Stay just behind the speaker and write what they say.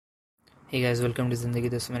Hey guys, welcome to ज़िंदगी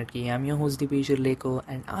 10 minute की। I am your host Dipesh लेको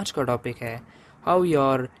and आज का टॉपिक है how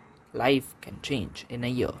your life can change in a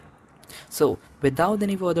year. So without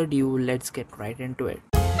any further due, let's get right into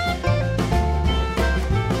it.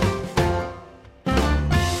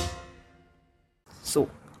 सो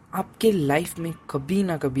आपके life में कभी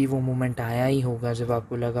ना कभी वो मोमेंट आया ही होगा जब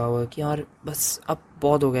आपको लगा होगा कि यार बस अब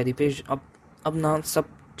बहुत हो गया दीपेश, अब ना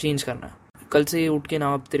सब चेंज करना है। कल से उठ के ना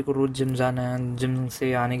अब तेरे को रोज़ जिम जाना है, जिम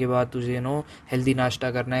से आने के बाद तुझे हेल्दी नाश्ता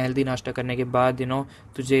करना है, हेल्दी नाश्ता करने के बाद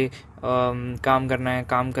तुझे काम करना है,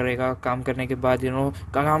 काम करेगा, काम करने के बाद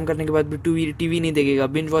काम करने के बाद भी टीवी नहीं देखेगा,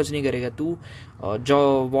 बिंज वॉच नहीं करेगा, तू जो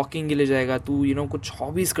वॉकिंग के लिए जाएगा, तू कुछ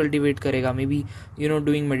हॉबीज़ कल्टिवेट करेगा, maybe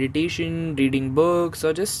doing meditation, reading books,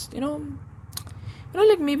 और just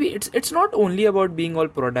like maybe it's not only about being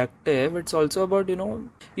all productive, it's also about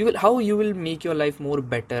how you will make your life more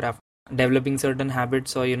better after developing certain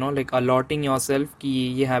habits, or like allotting yourself कि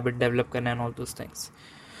ये habit develop करना है and all those things.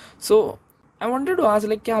 So I wanted to ask,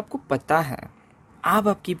 like क्या आपको पता है आप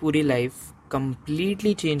आपकी पूरी life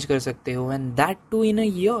completely change कर सकते हो, and that too in a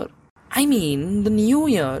year? I mean, the new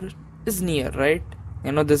year is near, right?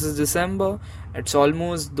 This is December, it's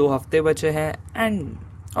almost 2 हफ्ते बचे हैं, and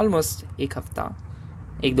almost 1 हफ्ता,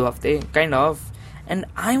 1-2 हफ्ते kind of. And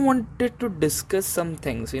I wanted to discuss some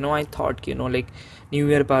things. I thought कि like new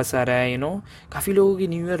year पास आ रहा है, काफ़ी लोगों की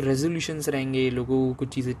न्यू ईयर रेजोल्यूशंस रहेंगे, लोगों को कुछ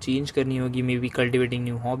चीज़ें चेंज करनी होगी, maybe cultivating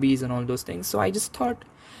new hobbies and all those things. So I just thought,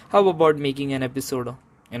 how about making an episode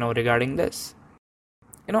regarding this.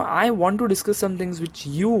 I want to discuss some things which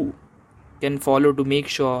you can follow to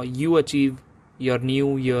make sure you achieve your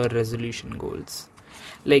new year resolution goals.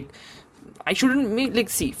 Like I shouldn't make,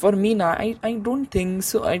 like, see, for me now, I don't think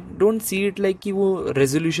so. I don't see it like कि वो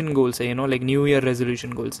resolution goals है, like new year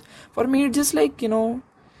resolution goals. For me, it's just like, even,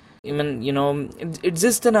 it's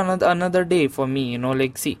just another day for me,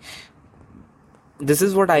 like, see, this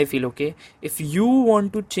is what I feel, okay? If you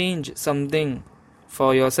want to change something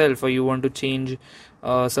for yourself, or you want to change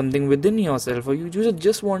something within yourself, or you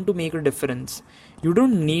just want to make a difference, you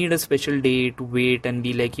don't need a special day to wait and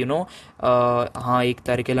be like, हाँ 1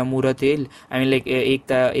 तारीखेला मुहूर्त येईल, I mean like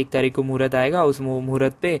 1 तारीख को मुहूर्त आएगा, उस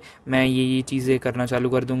मुहूर्त पे मैं ये चीज़ें करना चालू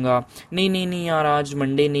कर दूंगा. नहीं यार, आज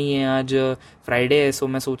मंडे नहीं है, आज फ्राइडे है, सो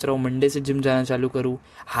मैं सोच रहा हूँ मंडे से जिम जाना चालू करूँ.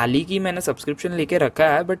 हाल ही की मैंने सब्सक्रिप्शन लेके रखा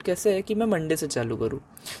है, बट कैसे है कि मैं मंडे से चालू करूँ.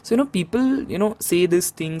 So people say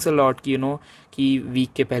this things a lot कि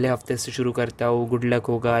वीक के पहले हफ्ते से शुरू करता हूँ, गुड लक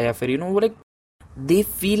होगा, या फिर वो like they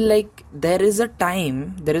feel like there is a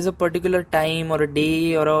particular time or a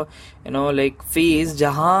day or a like phase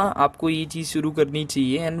जहाँ आपको ये चीज़ शुरू करनी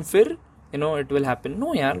चाहिए, and फिर it will happen.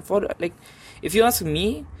 No यार, for like if you ask me,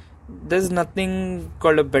 there's nothing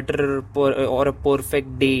called a better or a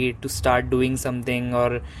perfect day to start doing something,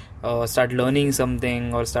 or start learning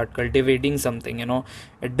something, or start cultivating something.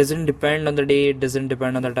 It doesn't depend on the day, it doesn't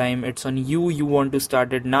depend on the time, it's on you. You want to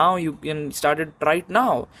start it now, you can start it right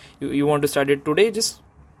now. You want to start it today, just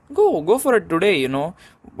go for it today.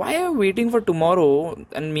 Why are you waiting for tomorrow?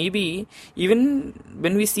 And maybe even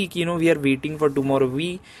when we see we are waiting for tomorrow,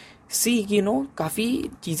 we see काफ़ी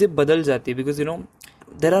चीज़ें बदल जाती है, because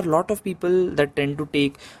there are a lot of people that tend to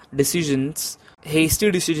take decisions, hasty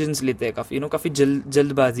decisions लेते हैं काफ़ी काफ़ी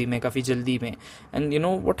जल्दबाजी में, काफ़ी जल्दी में. and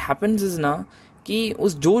what happens is ना कि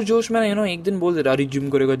उस जोश में एक दिन बोल देता, अरे जिम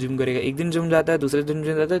करेगा, एक दिन जिम जाता है, दूसरे दिन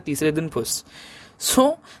जिम जाता है, तीसरे दिन फुस.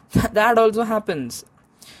 so that also happens.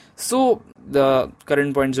 So the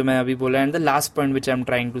current point जो मैं अभी बोला, and the last point which I'm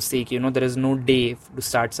trying to say, there is no day to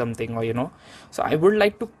start something, or so I would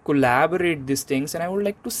like to collaborate these things, and I would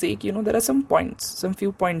like to say there are some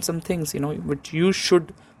few points, some things which you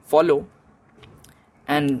should follow,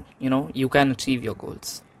 and you can achieve your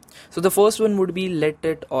goals. So the first one would be, let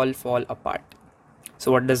it all fall apart.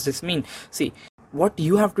 So what does this mean? See, what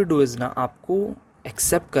you have to do is ना, आपको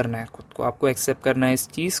accept करना है खुद को, आपको accept करना है इस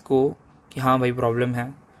चीज़ को कि हाँ भाई प्रॉब्लम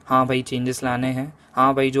है, हाँ भाई चेंजेस लाने हैं,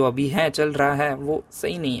 हाँ भाई जो अभी है चल रहा है वो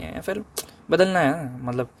सही नहीं है, फिर बदलना है.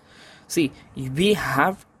 मतलब सी, we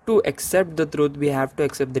have to accept the truth, we have to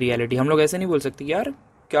accept the reality. हम लोग ऐसे नहीं बोल सकते कि यार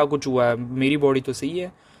क्या कुछ हुआ है, मेरी बॉडी तो सही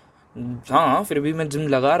है, हाँ फिर भी मैं जिम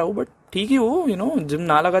लगा रहा हूँ, बट ठीक है वो जिम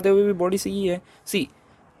ना लगाते हुए भी बॉडी सही है. सी,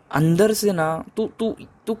 अंदर से ना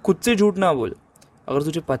तू खुद से झूठ ना बोल. अगर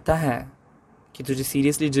तुझे पता है कि तुझे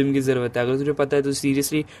सीरियसली जिम की ज़रूरत है, अगर तुझे पता है तुझे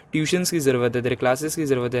सीरियसली ट्यूशन्स की ज़रूरत है, तेरे क्लासेस की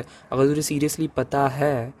ज़रूरत है, अगर तुझे सीरियसली पता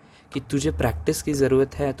है कि तुझे प्रैक्टिस की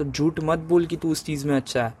ज़रूरत है, तो झूठ मत बोल कि तू उस चीज़ में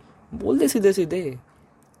अच्छा है. बोल दे सीधे.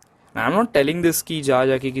 I am not telling this कि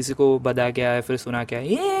जाके किसी को बता क्या है फिर सुना क्या है.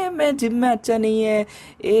 ये मैं जिम में अच्छा नहीं है,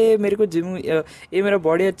 ये मेरे को जिम, ये मेरा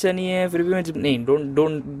बॉडी अच्छा नहीं है, फिर भी मैं जिम नहीं,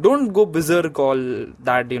 don't go berserk all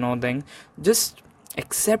that thing. Just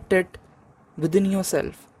accept it with in your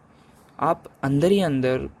self. आप अंदर ही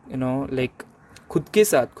अंदर लाइक खुद के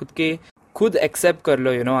साथ खुद एक्सेप्ट कर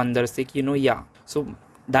लो अंदर से कि या. सो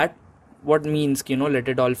दैट व्हाट मीन्स कि let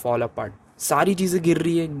it all fall apart. सारी चीज़ें गिर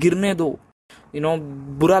रही है, गिरने दो.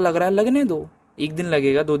 बुरा लग रहा है, लगने दो. एक दिन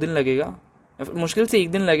लगेगा, 2 दिन लगेगा, मुश्किल से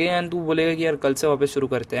 1 दिन लगेगा, एंड तू बोलेगा कि यार कल से वापस शुरू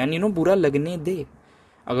करते हैं. एंड बुरा लगने दे.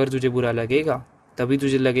 अगर तुझे बुरा लगेगा तभी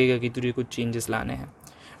तुझे लगेगा कि तुझे कुछ चेंजेस लाने हैं.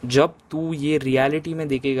 जब तू ये रियलिटी में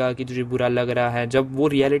देखेगा कि तुझे बुरा लग रहा है, जब वो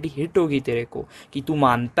रियलिटी हिट होगी तेरे को कि तू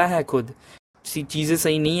मानता है खुद चीज़ें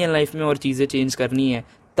सही नहीं है लाइफ में और चीज़ें चेंज करनी है,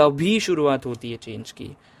 तभी शुरुआत होती है चेंज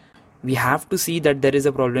की. We have to see that there is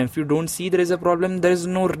a problem. If you don't see there is a problem, there is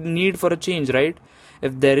no need for a change, right?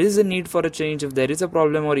 If there is a need for a change, if there is a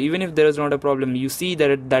problem, or even if there is not a problem, you see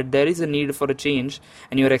that there is a need for a change,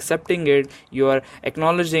 and you are accepting it, you are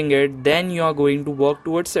acknowledging it, then you are going to work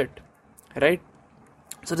towards it, right?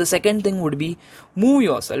 So the second thing would be move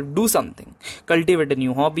yourself, do something, cultivate a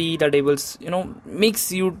new hobby that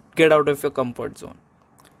makes you get out of your comfort zone.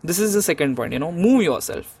 This is the second point, move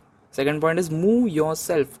yourself. Second point is move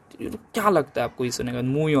yourself. क्या लगता है आपको ये सुनेगा?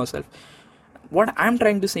 Move yourself. What I'm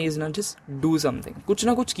trying to say is just do something. कुछ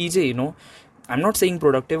ना कुछ कीजिए. I'm not saying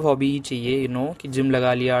productive hobby ही चाहिए कि जिम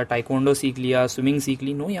लगा लिया, टाइकोंडो सीख लिया, स्विमिंग सीख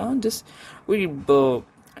ली. जस्ट कोई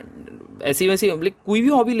ऐसी वैसी कोई भी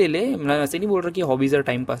हॉबी ले ले. मैं ऐसे नहीं बोल रहा कि हॉबीज़ है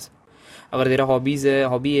टाइम पास. अगर तेरा हॉबी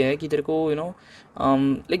है कि तेरे को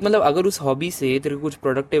अगर उस हॉबी से तेरे को कुछ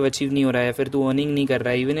प्रोडक्टिव अचीव नहीं हो रहा है, फिर तू अर्निंग नहीं कर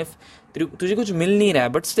रहा है, इवन इफ तुझे कुछ मिल नहीं रहा है,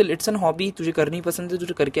 but still it's an hobby, तुझे करनी पसंद है,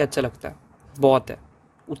 तुझे करके अच्छा लगता है, बहुत है,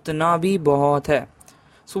 उतना भी बहुत है.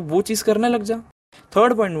 सो वो चीज़ करने लग जा.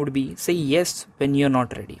 थर्ड पॉइंट वुड बी से yes when you are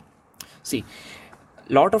not ready. See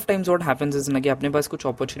lot of times what happens is कि अपने पास कुछ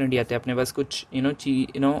अपॉर्चुनिटी आती है, अपने पास कुछ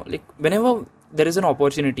whenever there is an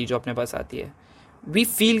opportunity जो अपने पास आती है, वी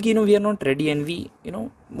फील कि we are not ready, and we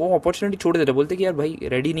वो अपॉर्चुनिटी छोड़ देते, बोलते कि यार भाई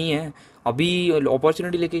रेडी नहीं है अभी,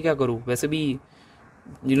 अपॉर्चुनिटी लेके क्या करूँ, वैसे भी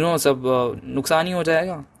सब नुकसान ही हो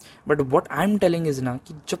जाएगा. But what I am telling is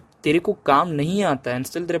कि जब तेरे को काम नहीं आता है एंड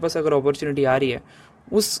स्टिल तेरे पास अगर अपॉर्चुनिटी आ रही है,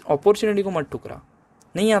 उस अपॉर्चुनिटी को मत ठुकरा.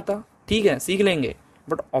 नहीं आता ठीक है, सीख लेंगे,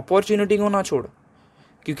 बट अपॉर्चुनिटी को ना छोड़,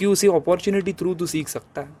 क्योंकि उसी अपॉर्चुनिटी थ्रू तू सीख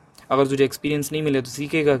सकता है. अगर तुझे एक्सपीरियंस नहीं मिले तो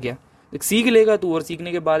सीखेगा क्या? सीख लेगा तू, और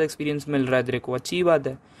सीखने के बाद एक्सपीरियंस मिल रहा है तेरे को, अच्छी बात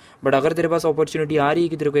है. बट अगर तेरे पास अपॉर्चुनिटी आ रही है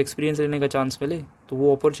कि तेरे को एक्सपीरियंस लेने का चांस मिले, तो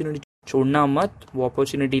वो अपॉर्चुनिटी छोड़ना मत, वो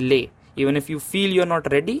अपॉर्चुनिटी ले. Even if you feel you are not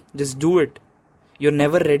ready, just do it. You are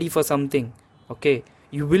never ready for something, okay?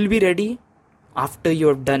 You will be ready after you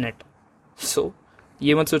have done it. सो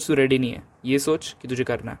ये मत सोच तू रेडी नहीं है, ये सोच कि तुझे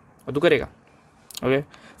करना है और तू करेगा. Okay.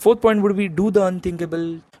 Fourth point would be do the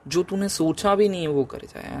unthinkable. जो तूने सोचा भी नहीं है वो कर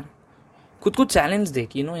जा यार. खुद को चैलेंज दे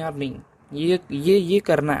कि यार नहीं, ये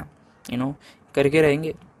करना है, करके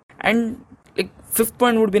रहेंगे. And fifth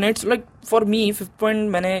point would be nets for me. Fifth point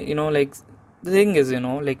मैंने the thing is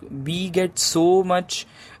we get so much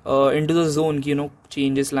into the zone कि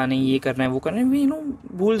चेंजेस लाने, ये करना है, वो करना है, वी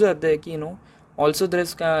भूल जाते हैं कि also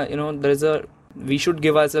there is a we should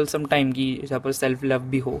give ourselves some time कि जहाँ पर सेल्फ लव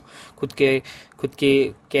भी हो, खुद के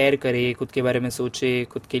केयर करे, खुद के बारे में सोचे,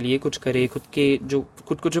 खुद के लिए कुछ करे,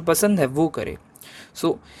 खुद को जो पसंद है वो करे.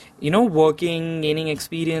 So working, gaining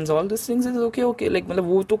experience, all this things is okay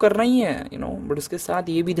वो तो करना ही है, बट उसके साथ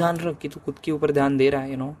ये भी ध्यान रख कि तू खुद के ऊपर ध्यान दे रहा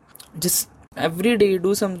है. Just every day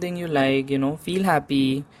do something you like, feel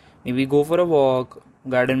happy, maybe go for a walk,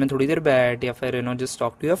 garden में थोड़ी देर बैठ, या फिर just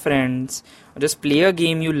talk to your friends, just play a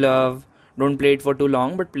game you love. Don't play it for too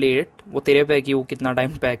long, but play it. वो तेरे पे है कि वो कितना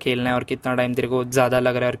टाइम पे खेलना है और कितना टाइम तेरे को ज़्यादा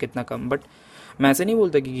लग रहा है और कितना कम. बट मैं ऐसे नहीं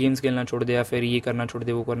बोलता कि गेम्स खेलना छोड़ दे या फिर ये करना छोड़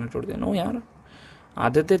दे, वो करना छोड़ दे. नो यार,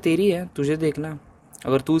 आदतें तेरी है, तुझे देखना.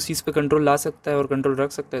 अगर तू उस चीज़ पे कंट्रोल ला सकता है और कंट्रोल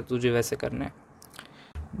रख सकता है, तुझे वैसे करना है.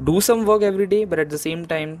 Do some work every day, but at the same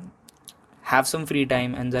time have some free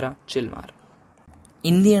time and ज़रा चिल मार.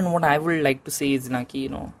 In the end what I would like to say is कि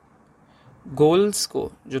गोल्स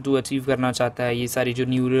को जो तू अचीव करना चाहता है, ये सारी जो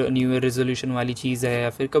न्यू ईयर रेजोल्यूशन वाली चीज़ है, या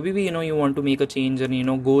फिर कभी भी you want to make a change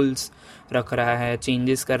और गोल्स रख रहा है,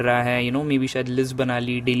 चेंजेस कर रहा है, मे बी शायद लिस्ट बना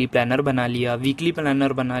ली, डेली प्लानर बना लिया, वीकली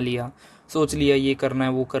प्लानर बना लिया, सोच लिया ये करना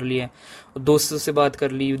है, वो कर लिया, दोस्तों से बात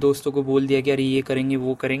कर ली, दोस्तों को बोल दिया कि अरे ये करेंगे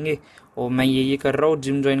वो करेंगे, और मैं ये कर रहा हूँ,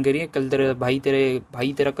 जिम ज्वाइन करिए, कल तेरे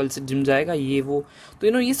भाई तेरा कल से जिम जाएगा, ये वो.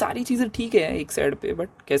 तो ये सारी चीज़ें ठीक है एक साइड पे, बट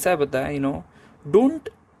कैसा है पता है, डोंट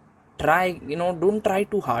ट्राई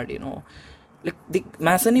टू हार्ड.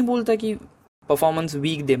 मैं ऐसा नहीं बोलता कि परफॉर्मेंस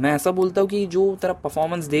वीक दे, मैं ऐसा बोलता हूँ कि जो तेरा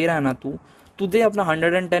परफॉर्मेंस दे रहा है ना, तू दे अपना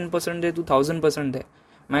 110% दे, तू 1000% दे.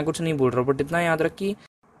 मैं कुछ नहीं बोल रहा हूँ, बट इतना याद रख कि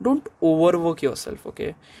don't over work yourself,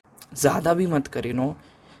 okay? ज़्यादा भी मत कर,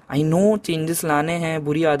 आई नो चेंजेस लाने हैं,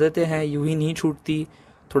 बुरी आदतें हैं, यूं ही नहीं छूटती,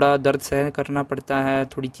 थोड़ा दर्द सह करना पड़ता है,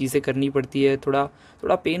 थोड़ी चीज़ें करनी पड़ती है, थोड़ा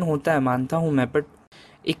थोड़ा पेन होता है, मानता हूँ मैं, बट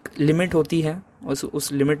एक लिमिट होती है,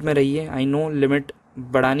 उस लिमिट में रहिए। आई नो लिमिट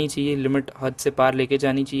बढ़ानी चाहिए, लिमिट हद से पार लेके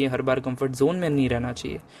जानी चाहिए, हर बार कंफर्ट जोन में नहीं रहना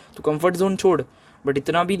चाहिए। तो कंफर्ट जोन छोड़, बट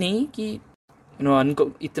इतना भी नहीं कि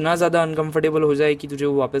इतना ज़्यादा अनकंफर्टेबल हो जाए कि तुझे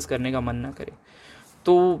वो वापस करने का मन ना करे।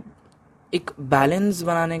 तो एक बैलेंस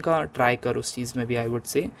बनाने का ट्राई कर उस चीज़ में भी, आई वुड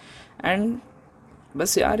से। एंड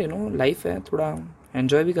बस यार लाइफ है, थोड़ा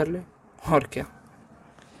एन्जॉय भी कर ले, और क्या।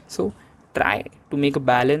 So try to make a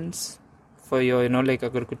balance for your like,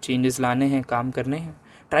 अगर कुछ चेंजेस लाने हैं, काम करने हैं,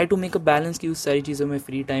 try to make a balance कि उस सारी चीज़ों में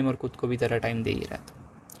फ्री टाइम और खुद को भी तेरा टाइम दे ही रहा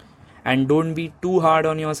है। And don't be too hard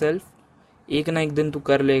on yourself, एक ना एक दिन तू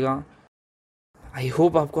कर लेगा। आई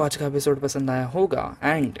होप आपको आज का एपिसोड पसंद आया होगा,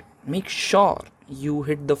 and make sure you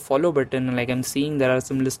hit the follow button. Like I'm seeing there are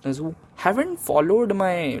some listeners who haven't followed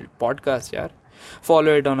my podcast, yaar.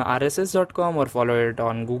 Follow it on rss.com, or follow it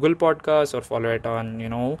on Google Podcasts, or follow it on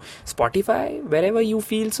Spotify, wherever you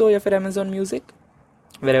feel so, or Amazon Music,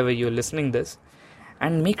 wherever you're listening this.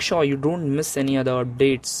 And make sure you don't miss any other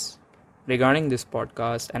updates regarding this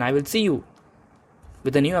podcast, and I will see you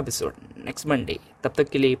with a new episode next Monday. तब तक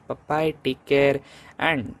के लिए bye, take care,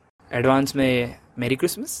 and advance में Merry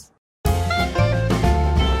Christmas.